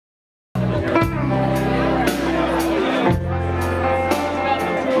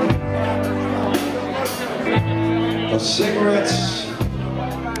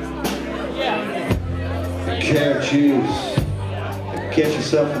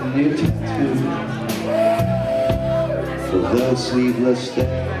yourself a new tattoo for those sleepless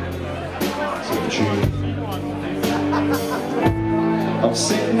days of June. I'm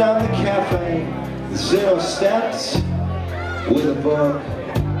sitting on the cafe, 0 steps, with a book I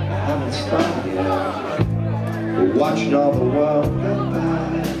haven't started yet. We're watching all the world go by.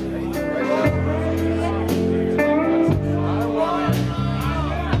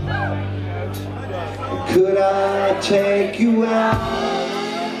 Could I take you out?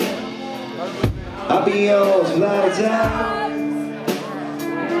 I'll be yours without a doubt.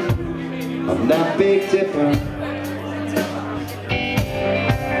 I'm not Big Dipper.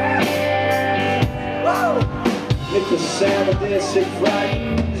 If the sound of this, it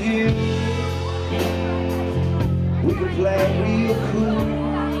frightens you, we can play real cool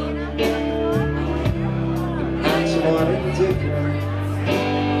and act somewhat indifferent.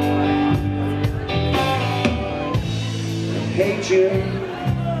 Hate you,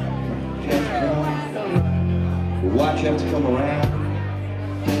 can't come. Watch you have to come around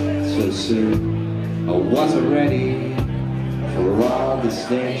so soon. I wasn't ready for all this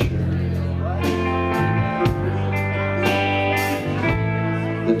nature.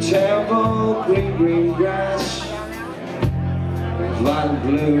 The terrible green grass, violet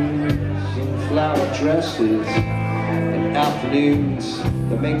blooms and flower dresses, and afternoons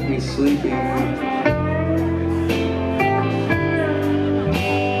that make me sleepy.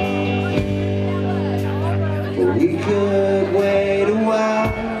 We could wait a while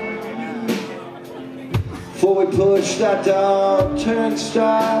before we push that dark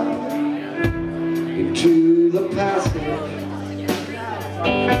turnstile into the passage.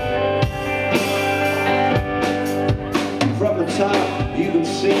 From the top you can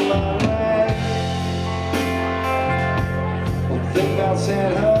see my way. One thing about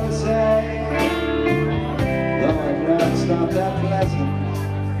San Jose, though at night it's not that pleasant.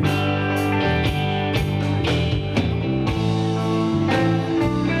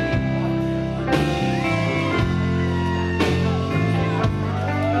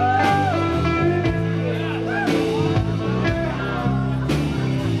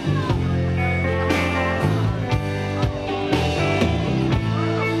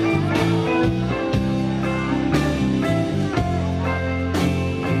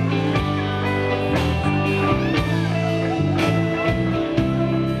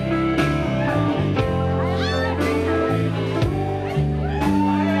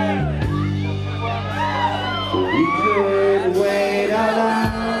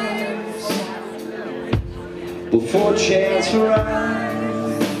 Before chance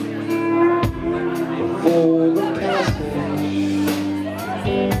arrives, before the passage,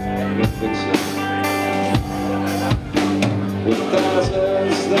 with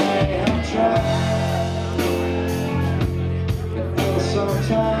thousands they have tried, and will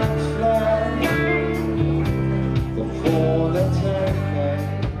sometimes fly before the turn came.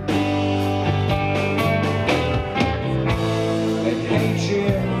 They hate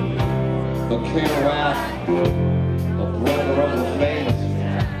you, but can't laugh. A brother of the famous,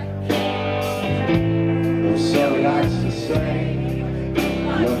 or so he likes to say,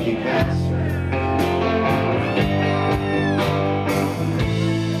 lucky bastard.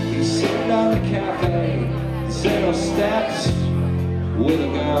 He's sitting on the cafe, 0 steps, with a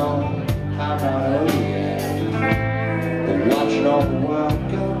girl I'm not over yet, but watching all the world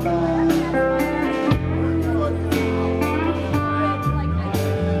go by.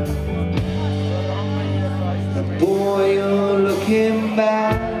 Boy, you're looking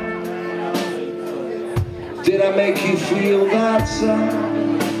back. Did I make you feel that sad?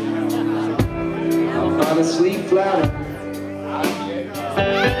 I'm honestly flattered.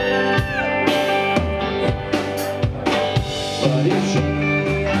 But if she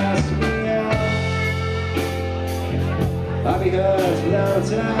asked me out, I'll be hers without a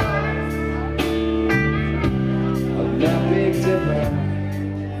doubt. I'm not Big Dipper.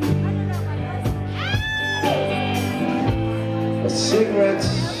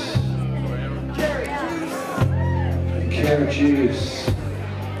 Cigarettes, carrot juice,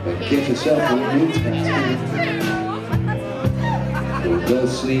 and get yourself a new tattoo for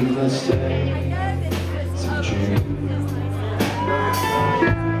those sleepless days of June.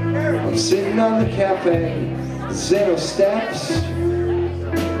 I'm sitting on the cafe, 0 steps.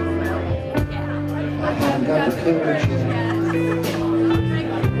 I haven't got the courage yet.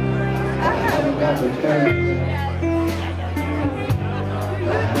 I haven't got the courage yet. I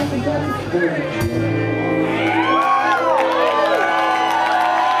haven't got the courage yet.